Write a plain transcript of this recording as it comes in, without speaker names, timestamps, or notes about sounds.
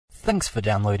Thanks for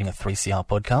downloading a 3CR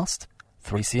podcast.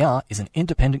 3CR is an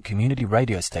independent community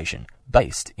radio station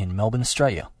based in Melbourne,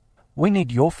 Australia. We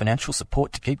need your financial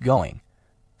support to keep going.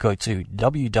 Go to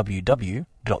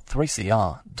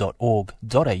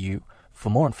www.3cr.org.au for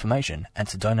more information and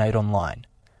to donate online.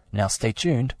 Now stay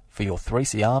tuned for your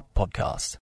 3CR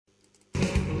podcast.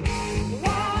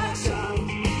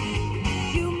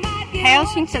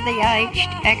 Housing for the Aged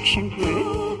Action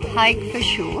Group, HAAG for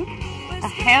short, a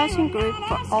housing group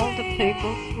for older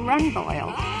people run by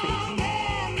older people.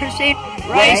 Present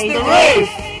Raise the Roof!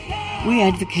 We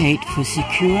advocate for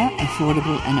secure,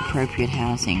 affordable and appropriate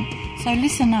housing. So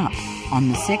listen up on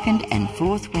the second and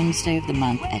fourth Wednesday of the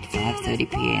month at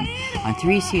 5:30pm on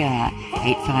 3CR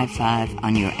 855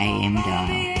 on your AM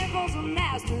dial.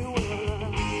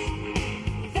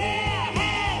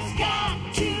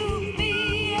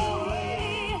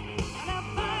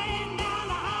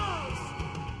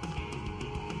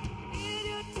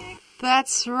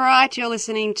 That's right, you're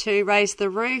listening to Raise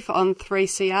the Roof on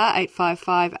 3CR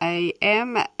 855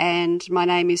 AM, and my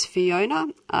name is Fiona.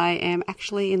 I am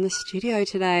actually in the studio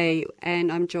today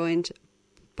and I'm joined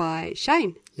by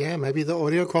Shane. Yeah, maybe the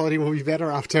audio quality will be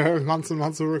better after months and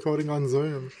months of recording on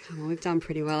Zoom. Well, we've done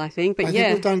pretty well, I think, but I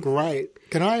think we've done great.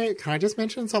 Can I just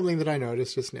mention something that I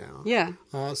noticed just now? Yeah.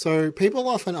 So people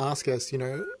often ask us,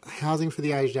 Housing for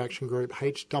the Aged Action Group,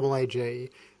 HAAG,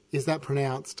 is that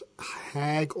pronounced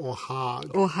HAAG or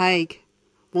HAAG? Or HAAG.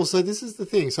 Well, so this is the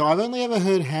thing. So I've only ever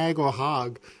heard HAAG or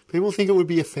HAAG. People think it would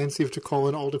be offensive to call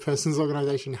an older person's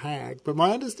organisation HAAG, but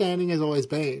my understanding has always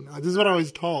been, this is what I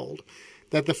was told,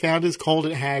 that the founders called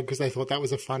it HAAG because they thought that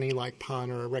was a funny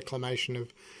pun or a reclamation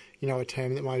of, a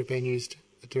term that might have been used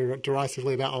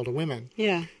derisively about older women.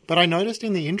 Yeah. But I noticed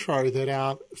in the intro that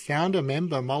our founder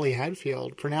member, Molly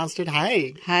Hadfield, pronounced it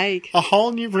HAAG. HAAG. A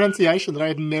whole new pronunciation that I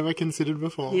had never considered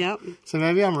before. Yep. So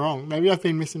maybe I'm wrong. Maybe I've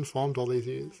been misinformed all these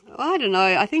years. I don't know.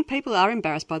 I think people are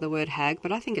embarrassed by the word HAAG,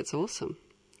 but I think it's awesome.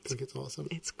 I think it's awesome.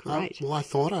 It's great. I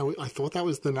thought that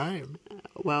was the name.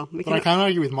 But I can't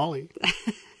argue with Molly.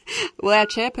 Well, our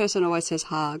chairperson always says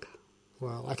HAAG.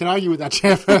 Well, I can argue with that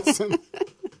chairperson.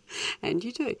 And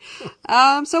you do.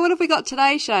 So what have we got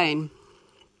today, Shane?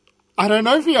 I don't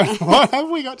know, Fiona. What have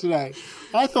we got today?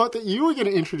 I thought that you were going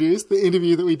to introduce the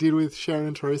interview that we did with Sharon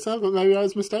and Teresa, but maybe I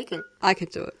was mistaken. I can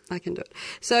do it.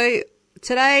 So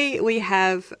today we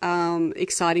have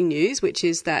exciting news, which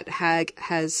is that HAAG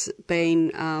has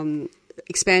been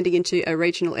expanding into a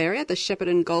regional area, the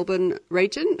Shepparton-Goulburn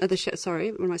region.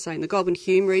 The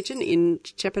Goulburn-Hume region in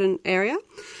Shepparton area.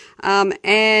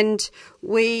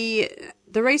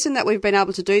 The reason that we've been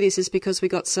able to do this is because we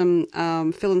got some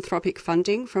philanthropic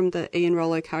funding from the Ian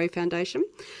Rollo Curry Foundation.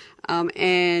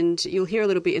 And you'll hear a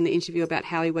little bit in the interview about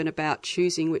how he went about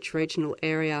choosing which regional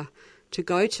area to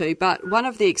go to. But one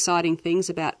of the exciting things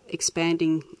about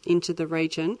expanding into the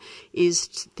region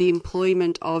is the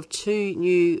employment of 2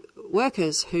 new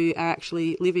workers who are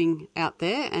actually living out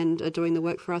there and are doing the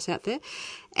work for us out there.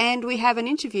 And we have an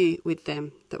interview with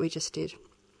them that we just did.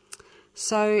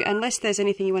 So unless there's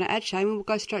anything you want to add, Shane, we'll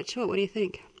go straight to it. What do you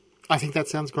think? I think that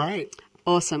sounds great.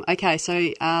 Awesome. Okay,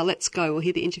 so let's go. We'll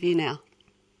hear the interview now.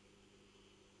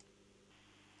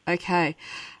 Okay.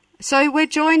 So we're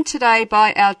joined today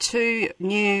by our 2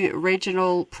 new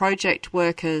regional project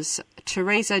workers,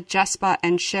 Teresa Jasper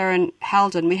and Sharon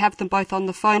Halden. We have them both on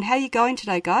the phone. How are you going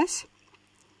today, guys?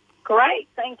 Great,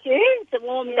 thank you. It's a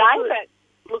warm day, but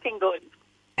looking good.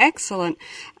 Excellent.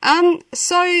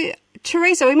 So,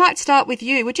 Teresa, we might start with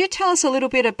you. Would you tell us a little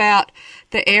bit about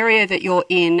the area that you're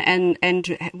in and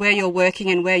where you're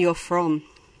working and where you're from?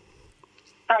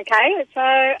 Okay, so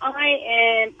I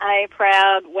am a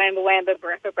proud Wamba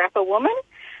Brappa woman.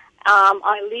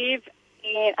 I live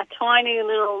in a tiny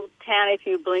little town, if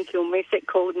you blink you'll miss it,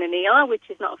 called Nanilla, which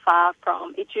is not far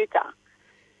from Echuca.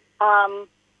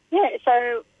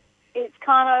 So it's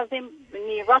kind of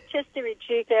near Rochester,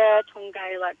 Echuca,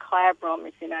 Tongala, Kyabram,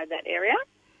 if you know that area.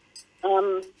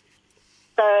 So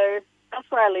that's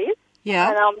where I live. Yeah.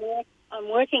 And I'm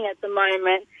working at the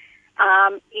moment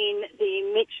in the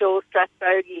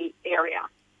Mitchell-Strathbogie area,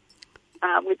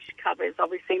 which covers,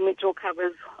 obviously, Mitchell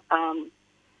covers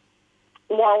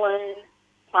Wallen,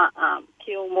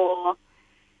 Kilmore,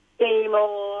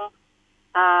 Seymour,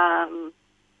 and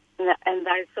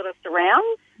those sort of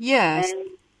surrounds. Yes.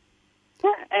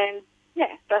 And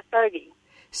Strathbogie.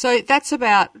 So that's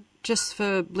about, just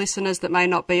for listeners that may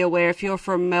not be aware, if you're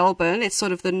from Melbourne, it's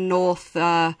sort of the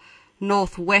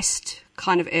northwest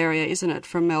kind of area, isn't it,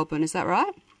 from Melbourne? Is that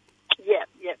right? Yep.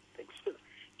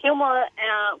 Kilmore,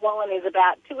 Wallen is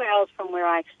about 2 hours from where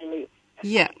I actually live.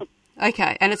 Yeah.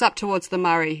 Okay. And it's up towards the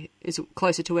Murray, is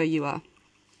closer to where you are.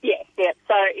 Yeah.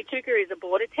 So Echuca is a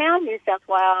border town, New South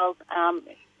Wales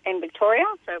and Victoria.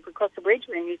 So if we cross the bridge,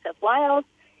 we're in New South Wales,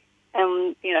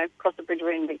 and, cross the bridge,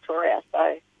 we're in Victoria.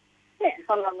 So, yeah,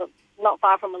 I'm not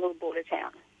far from a little border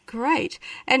town. Great.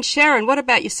 And Sharon, what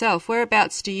about yourself?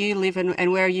 Whereabouts do you live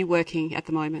and where are you working at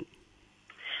the moment?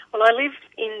 Well, I live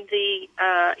in the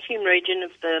Hume region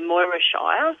of the Moira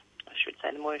Shire. I should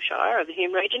say the Moira Shire of the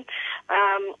Hume region.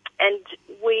 And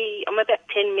I'm about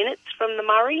 10 minutes from the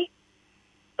Murray.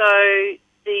 So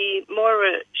the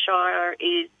Moira Shire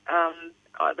is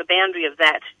the boundary of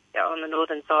that on the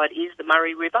northern side is the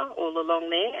Murray River all along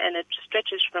there, and it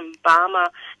stretches from Barmer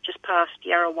just past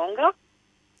Yarrawonga.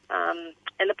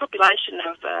 And the population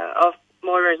of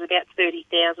Moira is about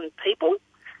 30,000 people,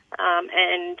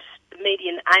 and the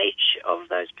median age of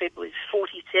those people is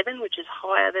 47, which is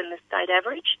higher than the state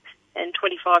average, and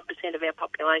 25% of our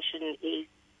population is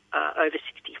over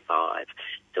 65.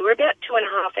 So we're about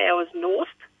 2.5 hours north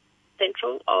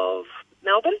central of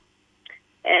Melbourne,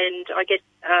 and I guess,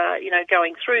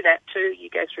 going through that too, you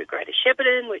go through Greater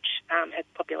Shepparton, which has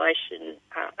population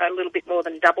a little bit more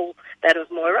than double that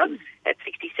of Moira at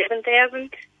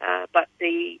 67,000, but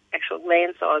the actual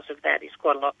land size of that is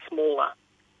quite a lot smaller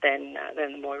than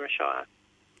the Moira Shire.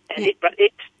 And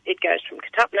it goes from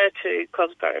Katupna to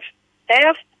Cosgrove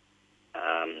South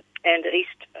and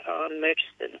east on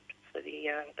Murchison for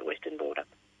the western border.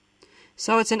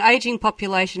 So it's an ageing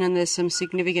population and there's some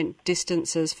significant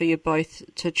distances for you both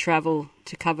to travel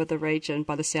to cover the region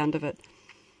by the sound of it.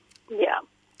 Yeah.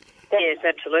 Yes,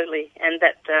 absolutely. And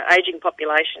that ageing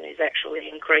population is actually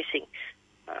increasing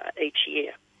each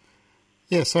year.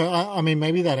 Yeah, so, I mean,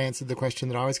 maybe that answered the question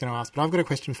that I was going to ask, but I've got a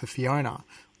question for Fiona.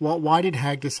 Why did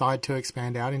HAG decide to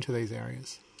expand out into these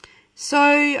areas? So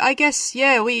I guess,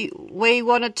 we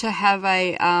wanted to have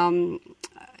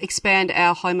expand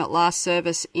our Home at Last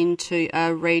service into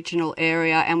a regional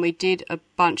area, and we did a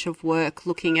bunch of work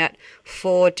looking at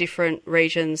 4 different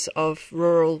regions of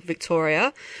rural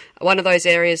Victoria. One of those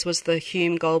areas was the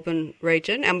Hume-Goulburn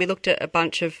region, and we looked at a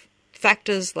bunch of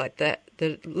factors like the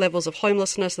levels of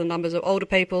homelessness, the numbers of older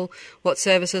people, what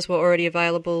services were already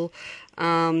available,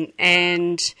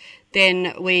 and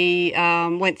then we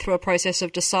went through a process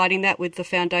of deciding that with the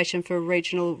Foundation for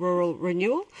Regional Rural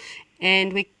Renewal,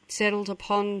 and we settled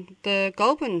upon the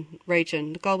Goulburn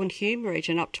region, the Goulburn-Hume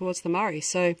region up towards the Murray.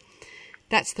 So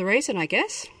that's the reason, I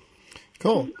guess.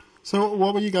 Cool. So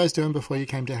what were you guys doing before you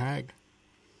came to HAG?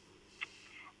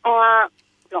 You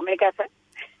want me to go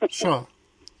first? Sure.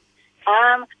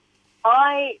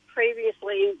 I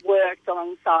previously worked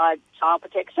alongside child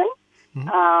protection,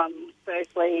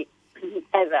 firstly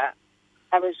as a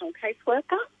Aboriginal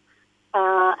caseworker,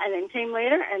 and then team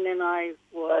leader, and then I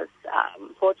was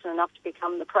fortunate enough to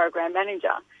become the program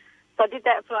manager. So I did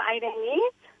that for 18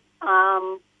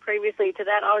 years. Previously to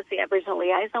that, I was the Aboriginal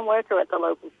liaison worker at the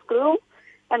local school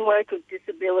and worked with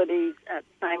disabilities at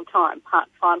the same time,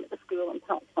 part-time at the school and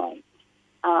part-time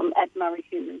at Murray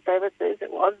Human Services.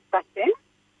 It was back then.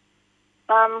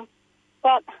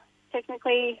 But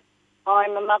technically,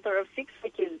 I'm a mother of 6,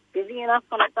 which is busy enough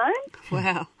on its own.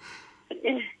 Wow.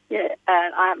 Yeah,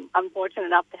 and I'm fortunate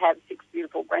enough to have 6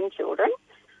 beautiful grandchildren.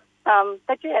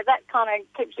 But yeah, that kind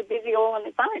of keeps you busy all on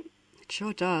its own. It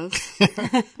sure does.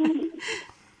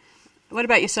 What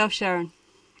about yourself, Sharon?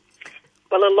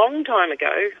 Well, a long time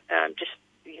ago, just,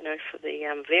 for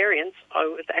the variance, I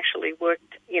was actually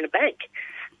worked in a bank.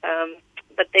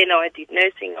 But then I did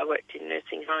nursing. I worked in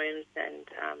nursing homes and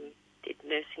did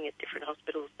nursing at different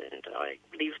hospitals, and I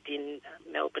lived in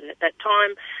Melbourne at that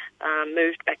time,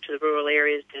 moved back to the rural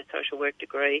areas, did a social work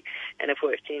degree, and have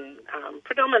worked in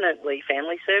predominantly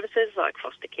family services like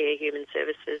foster care, human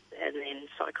services, and then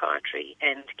psychiatry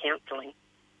and counselling.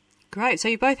 Great. So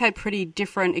you both had pretty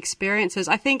different experiences.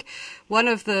 I think one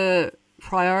of the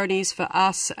priorities for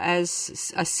us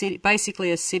as basically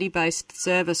a city-based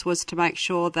service was to make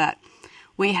sure that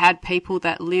we had people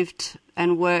that lived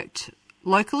and worked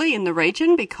locally in the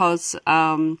region, because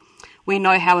we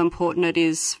know how important it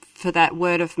is for that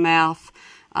word of mouth,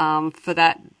 for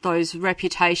those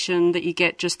reputation that you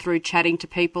get just through chatting to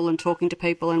people and talking to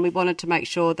people, and we wanted to make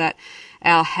sure that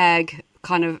our HAG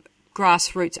kind of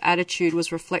grassroots attitude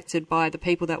was reflected by the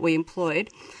people that we employed.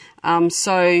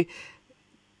 So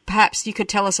perhaps you could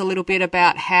tell us a little bit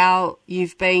about how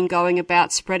you've been going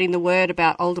about spreading the word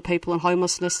about older people and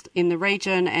homelessness in the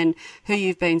region, and who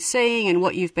you've been seeing and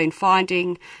what you've been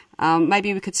finding.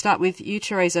 Maybe we could start with you,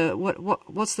 Teresa.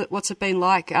 What's it been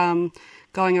like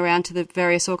going around to the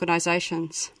various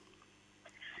organisations?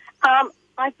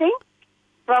 I think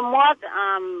from what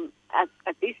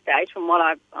at this stage, from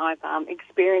what I've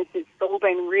experienced, it's all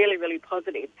been really, really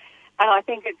positive. And I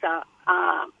think it's a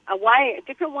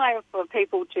different way for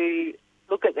people to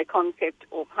look at the concept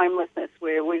of homelessness,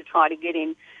 where we try to get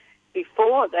in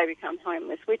before they become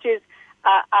homeless, which is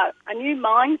a new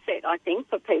mindset, I think,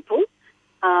 for people.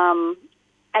 And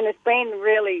it's been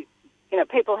really,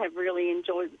 people have really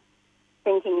enjoyed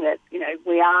thinking that,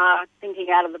 we are thinking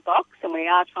out of the box and we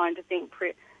are trying to think,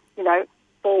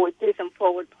 forward, do some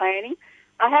forward planning.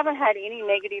 I haven't had any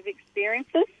negative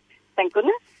experiences, thank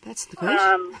goodness. That's the good.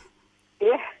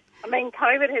 Yeah. I mean,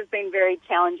 COVID has been very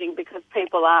challenging because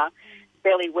people are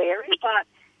fairly wary, but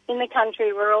in the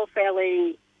country we're all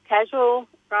fairly casual,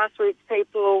 grassroots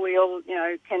people. We all,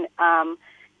 can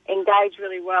engage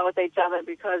really well with each other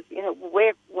because,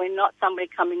 we're not somebody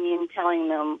coming in telling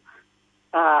them,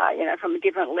 from a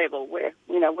different level. We're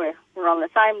on the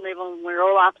same level and we're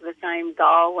all after the same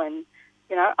goal. And,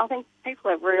 I think people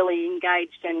have really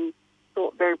engaged and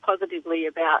thought very positively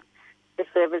about the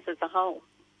service as a whole.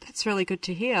 That's really good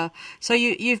to hear. So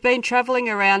you've been travelling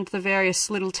around the various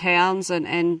little towns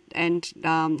and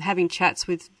having chats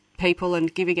with people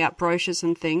and giving out brochures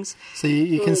and things. So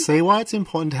you can see why it's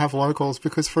important to have locals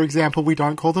because, for example, we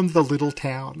don't call them the little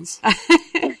towns.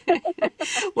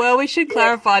 Well, we should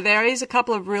clarify there is a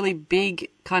couple of really big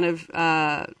kind of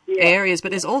areas,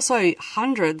 but there's also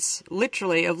hundreds,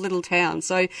 literally, of little towns.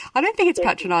 So I don't think it's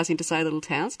patronising to say little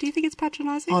towns. Do you think it's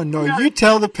patronising? Oh, no, you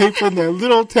tell the people in their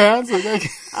little towns that they can...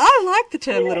 I like the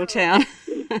term little town.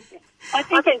 I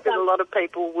think that a lot of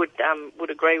people would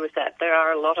agree with that. There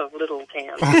are a lot of little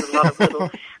towns,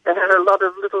 there are a lot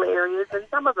of little areas, and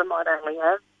some of them might only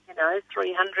have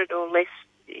 300 or less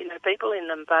people in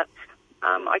them. But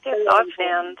I guess I've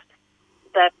found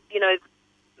that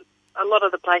a lot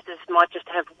of the places might just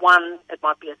have one. It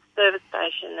might be a service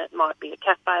station, it might be a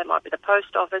cafe, it might be the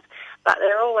post office, but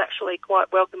they're all actually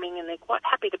quite welcoming and they're quite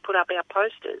happy to put up our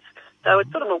posters. So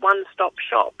it's sort of a one-stop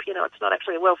shop. It's not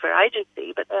actually a welfare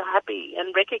agency, but they're happy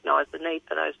and recognise the need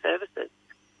for those services.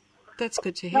 That's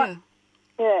good to hear.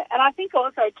 Yeah, and I think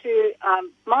also too,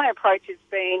 my approach has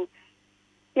been,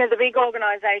 the big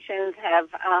organisations have,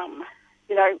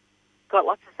 got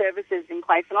lots of services in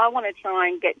place, and I want to try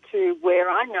and get to where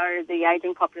I know the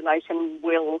ageing population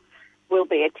will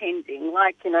be attending,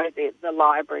 like the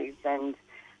libraries and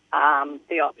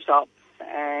the op shops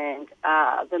and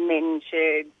the men's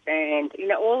sheds and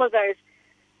all of those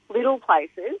little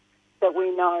places that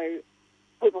we know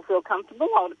people feel comfortable,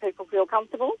 older people feel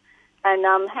comfortable, and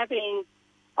having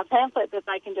a pamphlet that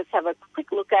they can just have a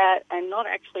quick look at and not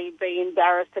actually be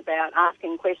embarrassed about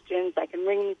asking questions. They can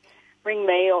ring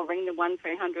me or ring the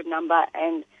 1300 number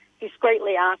and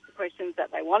discreetly ask the questions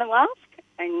that they want to ask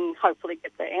and hopefully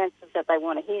get the answers that they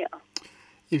want to hear.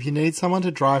 If you need someone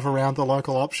to drive around the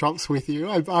local op shops with you,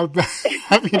 I'm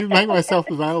happy to make myself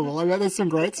available. I bet there's some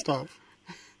great stuff.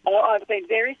 Oh, I've been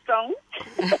very strong.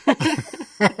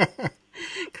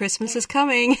 Christmas is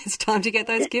coming. It's time to get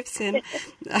those gifts in.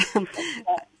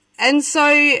 And so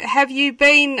have you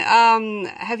been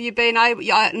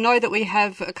able, I know that we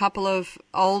have a couple of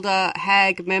older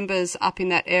HAG members up in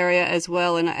that area as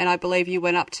well, and I believe you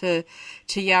went up to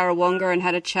Yarrawonga and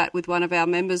had a chat with one of our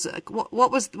members.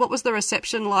 What was the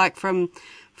reception like from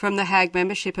the HAG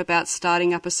membership about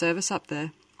starting up a service up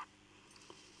there?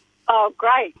 Oh,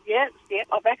 great. Yep.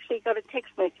 I've actually got a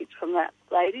text message from that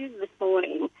lady this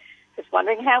morning, just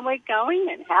wondering how we're going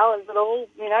and how is it all,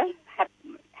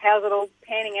 how's it all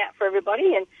panning out for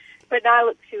everybody? But no,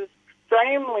 look, she was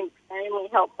extremely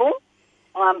helpful.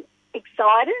 I'm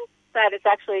excited that it's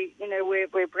actually,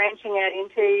 we're branching out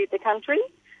into the country,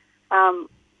 and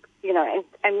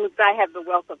look, they have the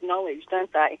wealth of knowledge,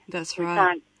 don't they? That's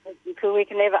right. We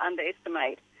can never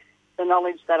underestimate the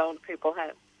knowledge that older people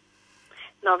have.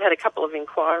 No, I've had a couple of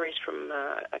inquiries from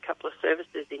a couple of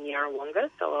services in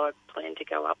Yarrawonga, so I plan to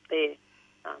go up there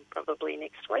probably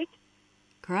next week.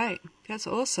 Great. That's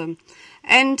awesome.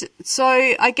 And so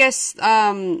I guess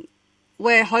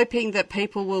we're hoping that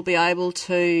people will be able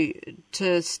to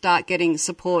start getting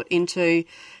support into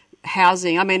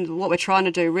housing. I mean, what we're trying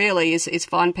to do really is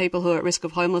find people who are at risk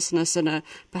of homelessness and are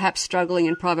perhaps struggling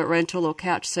in private rental or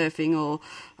couch surfing or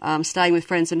staying with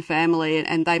friends and family,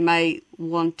 and they may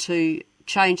want to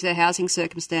change their housing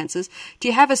circumstances. Do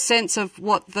you have a sense of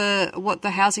what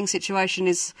the housing situation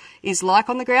is like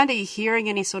on the ground? Are you hearing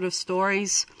any sort of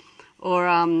stories, or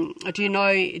do you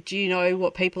know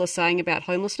what people are saying about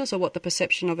homelessness or what the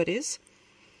perception of it is?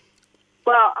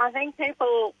 Well, I think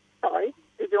people. Sorry,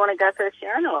 did you want to go first,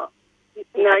 Sharon, or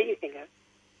no? You can go.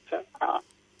 Sure.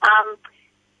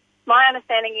 My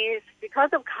understanding is because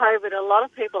of COVID, a lot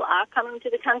of people are coming to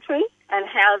the country, and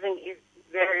housing is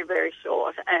very, very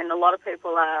short, and a lot of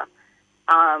people are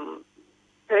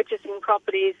purchasing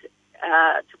properties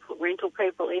to put rental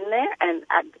people in there and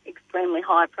at extremely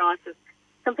high prices.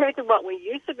 Compared to what we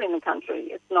used to be in the country,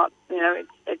 it's not,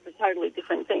 it's a totally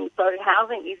different thing. So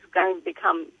housing is going to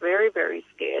become very, very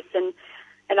scarce. And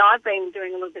I've been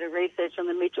doing a little bit of research on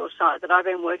the Mitchell site that I've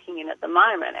been working in at the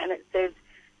moment, and it says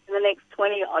in the next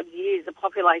 20-odd years, the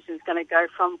population is going to go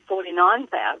from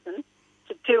 49,000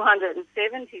 to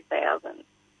 270,000.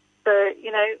 So,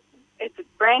 it's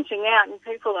branching out, and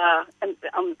people are, and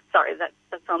I'm sorry, that's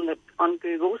on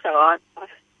Google, so I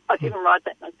didn't write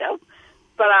that myself.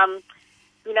 But,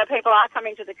 people are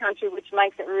coming to the country, which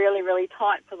makes it really, really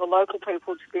tight for the local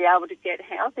people to be able to get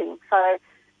housing. So,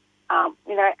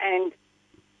 and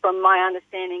from my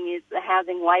understanding is the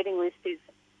housing waiting list is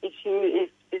huge,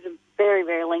 is a very,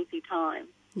 very lengthy time.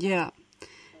 Yeah.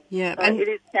 Yeah. So it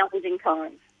is challenging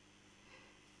times.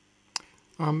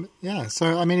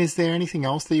 So, is there anything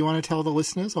else that you want to tell the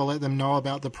listeners or let them know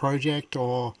about the project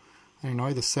or,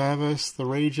 the service, the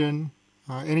region?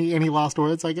 Any last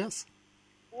words, I guess?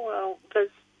 Well,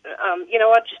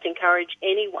 I'd just encourage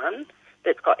anyone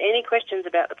that's got any questions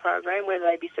about the program, whether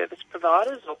they be service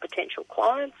providers or potential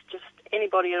clients, just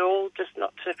anybody at all, just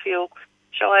not to feel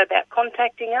shy about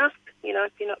contacting us.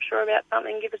 If you're not sure about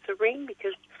something, give us a ring,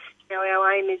 because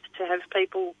our aim is to have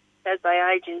people, as they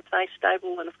age, in safe,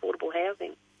 stable and affordable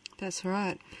housing. That's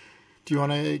right. Do you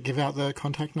want to give out the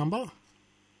contact number?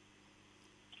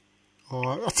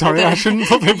 Sorry, I shouldn't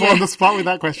put people on the spot with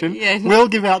that question. Yeah. We'll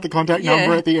give out the contact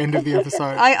number at the end of the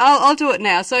episode. I'll do it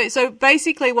now. So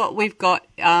basically what we've got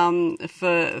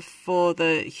for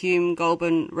the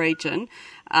Hume-Goulburn region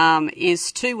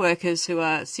is 2 workers who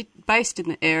are based in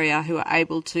the area who are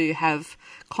able to have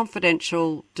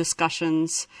confidential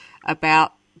discussions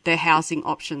about their housing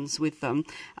options with them.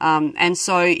 And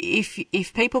so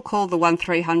if people call the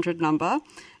 1300 number,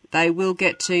 they will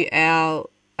get to our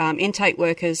intake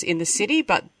workers in the city,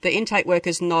 but the intake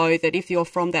workers know that if you're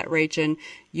from that region,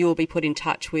 you will be put in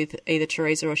touch with either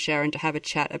Teresa or Sharon to have a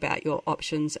chat about your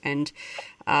options, and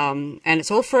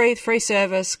it's all free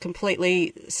service,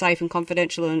 completely safe and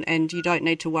confidential, and you don't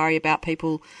need to worry about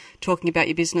people talking about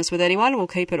your business with anyone. We'll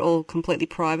keep it all completely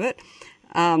private.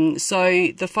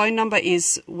 So the phone number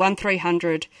is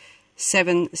 1300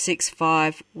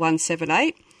 765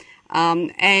 178,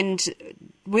 and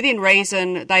within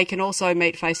reason, they can also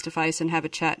meet face-to-face and have a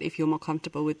chat if you're more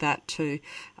comfortable with that too.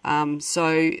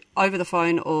 So over the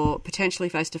phone or potentially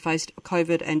face-to-face,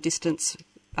 COVID and distance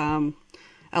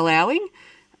allowing.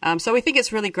 So we think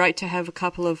it's really great to have a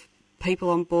couple of people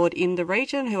on board in the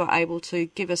region who are able to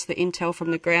give us the intel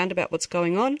from the ground about what's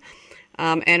going on,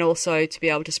 and also to be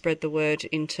able to spread the word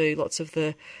into lots of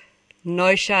the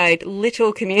no shade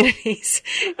little communities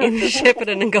in the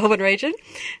Shepparton and Goulburn region.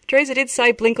 Teresa did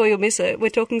say blink or you'll miss it.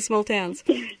 We're talking small towns.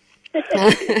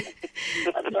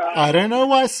 I don't know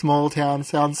why small towns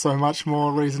sound so much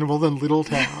more reasonable than little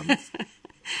towns.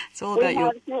 It's all about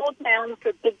have small towns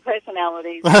with big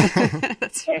personalities.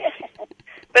 That's right.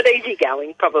 But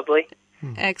easygoing, probably.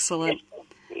 Excellent.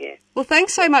 Yeah. Well,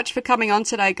 thanks so much for coming on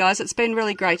today, guys. It's been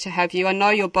really great to have you. I know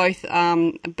you're both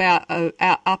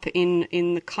up in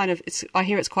the kind of. I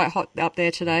hear it's quite hot up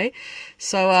there today,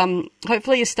 so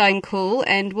hopefully you're staying cool,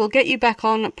 and we'll get you back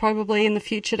on probably in the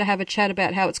future to have a chat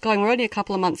about how it's going. We're only a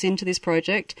couple of months into this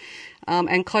project,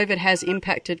 and COVID has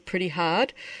impacted pretty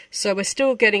hard, so we're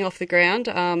still getting off the ground.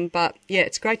 But yeah,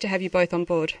 it's great to have you both on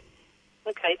board.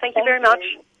 Okay, thank you very much.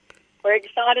 We're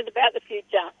excited about the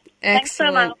future. Excellent. Thanks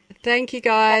so much. Thank you,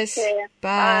 guys.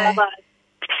 Bye. Bye.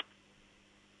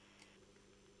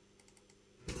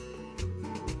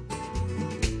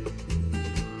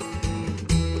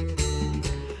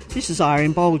 This is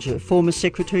Irene Bolger, former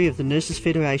Secretary of the Nurses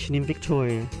Federation in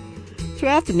Victoria.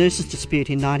 Throughout the nurses' dispute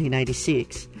in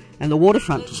 1986 and the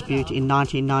waterfront dispute in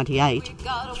 1998,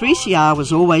 3CR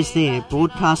was always there,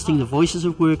 broadcasting the voices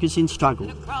of workers in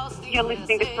struggle. You're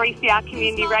listening to 3CR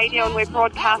Community Radio, and we're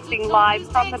broadcasting live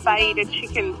from the Bay-Eater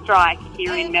Chicken Strike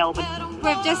here in Melbourne.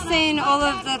 We've just seen all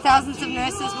of the thousands of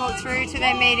nurses walk through to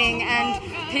their meeting, and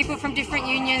people from different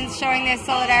unions showing their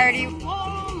solidarity.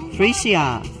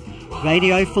 3CR,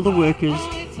 radio for the workers,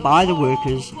 by the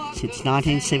workers, since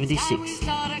 1976.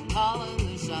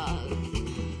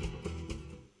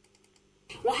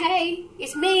 Well, hey,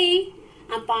 it's me.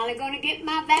 I'm finally going to get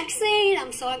my vaccine.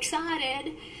 I'm so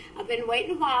excited. I've been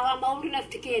waiting a while. I'm old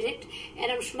enough to get it,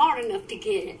 and I'm smart enough to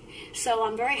get it. So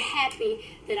I'm very happy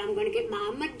that I'm going to get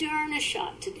my Moderna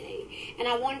shot today. And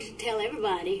I wanted to tell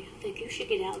everybody, I think you should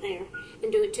get out there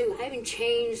and do it too. I even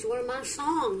changed one of my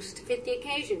songs to fit the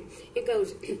occasion. It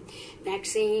goes,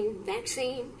 vaccine,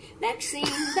 vaccine, vaccine,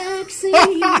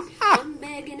 vaccine. I'm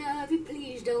begging of you,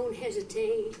 please don't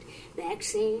hesitate.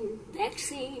 Vaccine,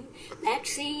 vaccine,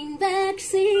 vaccine,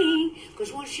 vaccine.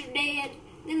 Because once you're dead,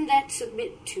 then that's a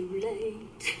bit too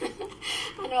late.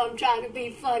 I know I'm trying to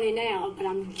be funny now, but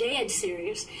I'm dead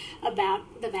serious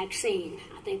about the vaccine.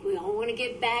 I think we all want to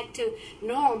get back to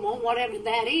normal, whatever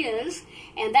that is,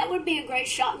 and that would be a great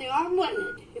shot in the arm,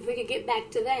 wouldn't it, if we could get back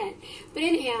to that. But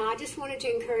anyhow, I just wanted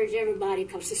to encourage everybody,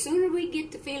 because the sooner we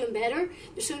get to feeling better,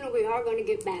 the sooner we are going to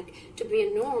get back to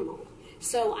being normal.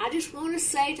 So I just want to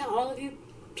say to all of you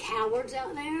cowards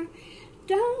out there,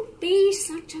 don't be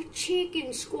such a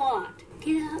chicken squat.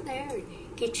 Get out there and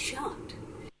get shot.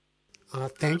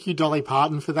 Thank you, Dolly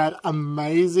Parton, for that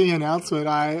amazing announcement.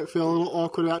 I feel a little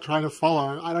awkward about trying to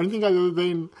follow. I don't think I've ever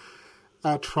been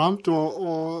trumped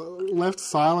or left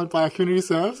silent by a community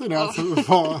service announcement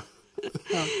before.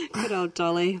 Good old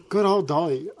Dolly. Good old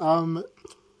Dolly.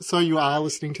 So you are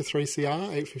listening to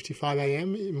 3CR, 8:55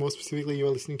 a.m. More specifically, you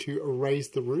are listening to Raise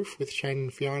the Roof with Shane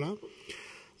and Fiona.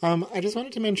 I just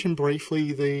wanted to mention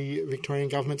briefly the Victorian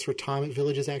Government's Retirement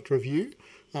Villages Act review.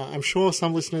 I'm sure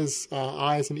some listeners'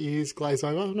 eyes and ears glaze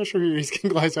over. I'm not sure your ears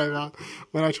can glaze over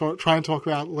when I try and talk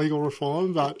about legal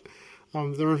reform, but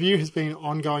the review has been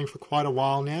ongoing for quite a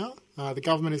while now. The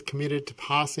government is committed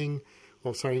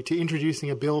to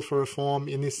introducing a bill for reform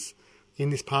in this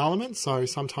Parliament, so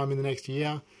sometime in the next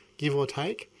year, give or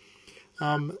take.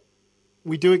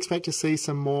 We do expect to see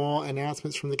some more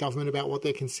announcements from the government about what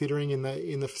they're considering in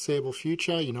the foreseeable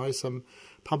future, some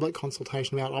public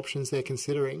consultation about options they're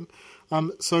considering.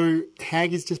 So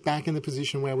HAG is just back in the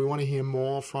position where we want to hear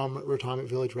more from retirement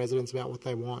village residents about what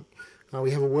they want.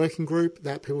 We have a working group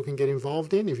that people can get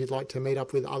involved in if you'd like to meet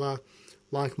up with other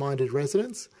like-minded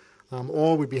residents,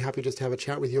 or we'd be happy just to have a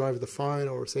chat with you over the phone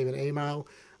or receive an email,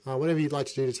 whatever you'd like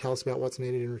to do to tell us about what's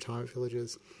needed in retirement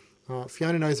villages.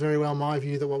 Fiona knows very well my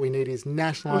view that what we need is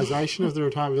nationalisation of the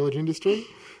retirement village industry,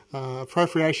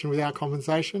 appropriation without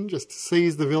compensation, just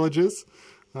seize the villages,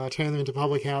 turn them into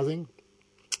public housing.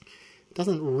 It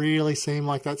doesn't really seem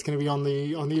like that's going to be on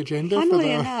the agenda.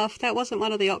 Funnily enough, that wasn't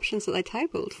one of the options that they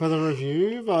tabled. For the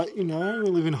review, but, we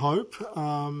live in hope.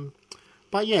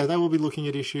 But, yeah, they will be looking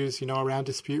at issues, around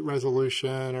dispute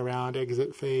resolution, around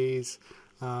exit fees,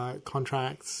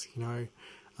 contracts,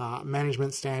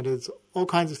 management standards, all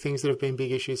kinds of things that have been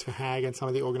big issues for HAG and some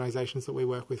of the organisations that we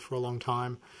work with for a long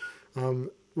time.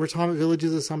 Retirement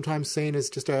villages are sometimes seen as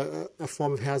just a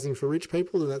form of housing for rich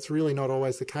people, and that's really not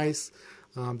always the case.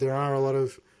 There are a lot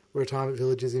of retirement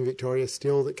villages in Victoria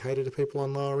still that cater to people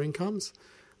on lower incomes.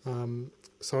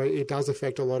 So it does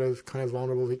affect a lot of kind of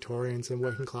vulnerable Victorians and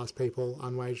working class people,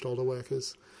 unwaged older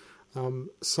workers.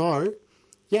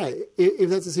 Yeah, if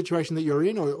that's a situation that you're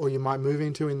in or you might move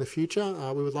into in the future,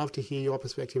 we would love to hear your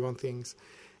perspective on things.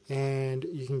 And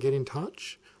you can get in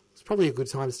touch. It's probably a good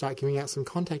time to start giving out some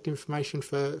contact information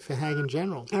for HAG in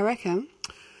general. I reckon.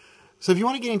 So if you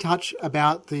want to get in touch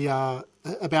about the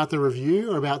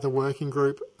review or about the working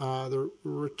group, the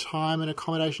Retirement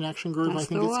Accommodation Action Group, That's I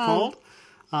think it's called,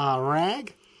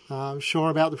 RAG. I'm sure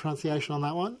about the pronunciation on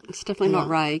that one. It's definitely not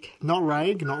RAG. Not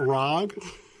RAG, not RAG.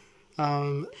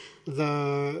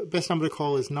 The best number to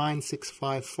call is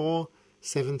 9654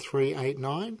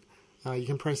 7389. You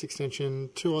can press extension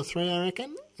 2 or 3, I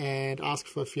reckon, and ask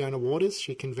for Fiona Waters.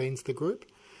 She convenes the group.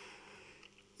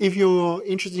 If you're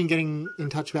interested in getting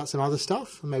in touch about some other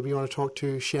stuff, maybe you want to talk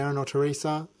to Sharon or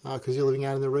Teresa because you're living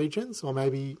out in the regions, or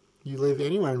maybe you live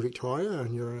anywhere in Victoria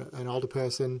and you're an older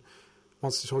person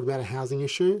wants to talk about a housing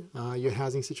issue, your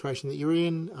housing situation that you're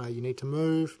in, you need to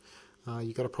move,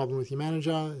 you've got a problem with your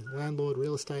manager, landlord,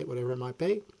 real estate, whatever it might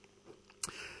be,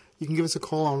 you can give us a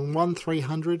call on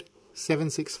 1300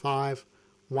 765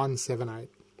 178.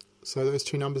 So those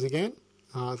two numbers again,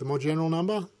 the more general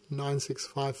number,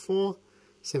 9654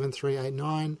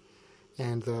 7389,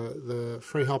 and the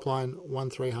free helpline,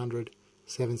 1300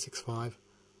 765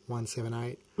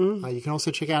 178. You can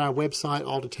also check out our website,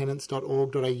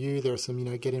 oldertenants.org.au. There are some,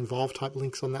 get involved type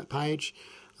links on that page.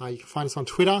 You can find us on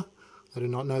Twitter. I do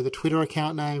not know the Twitter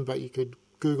account name, but you could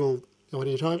Google, what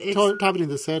do you type it in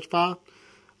the search bar,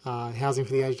 Housing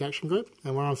for the Aged Action Group.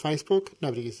 And we're on Facebook.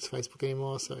 Nobody uses Facebook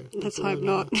anymore, so... Let's hope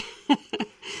not.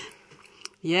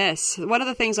 Yes. One of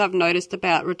the things I've noticed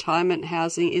about retirement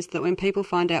housing is that when people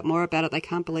find out more about it, they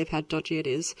can't believe how dodgy it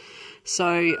is.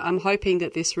 So I'm hoping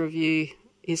that this review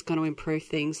is going to improve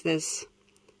things. There's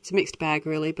It's a mixed bag,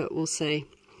 really, but we'll see.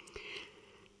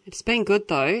 It's been good,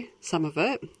 though, some of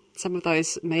it. Some of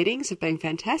those meetings have been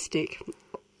fantastic.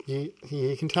 You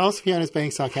can tell Fiona's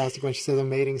being sarcastic when she says the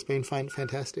meeting's been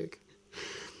fantastic.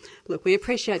 Look, we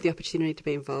appreciate the opportunity to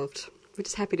be involved. We're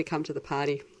just happy to come to the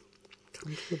party.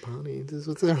 Come to the party?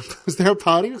 Was there a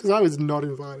party? Because I was not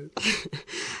invited.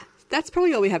 That's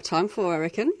probably all we have time for, I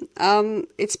reckon.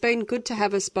 It's been good to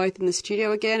have us both in the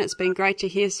studio again. It's been great to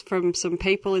hear from some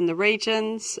people in the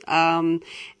regions. And,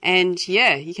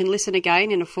 yeah, you can listen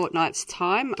again in a fortnight's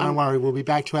time. Don't worry, we'll be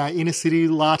back to our inner-city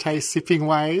latte sipping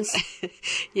ways.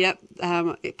 Yep,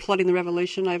 plotting the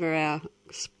revolution over our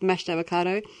mashed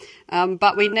avocado.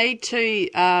 But we need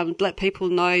to let people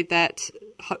know that,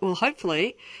 well,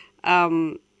 hopefully,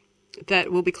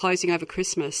 that we'll be closing over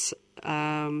Christmas.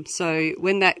 So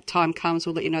when that time comes,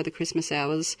 we'll let you know the Christmas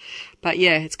hours. But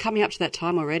yeah, it's coming up to that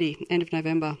time already, end of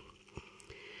November.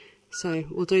 So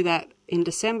we'll do that in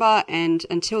December, and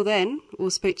until then, we'll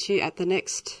speak to you at the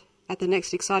next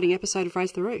exciting episode of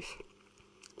Raise the Roof.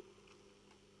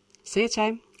 See you,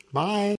 Tame. Bye.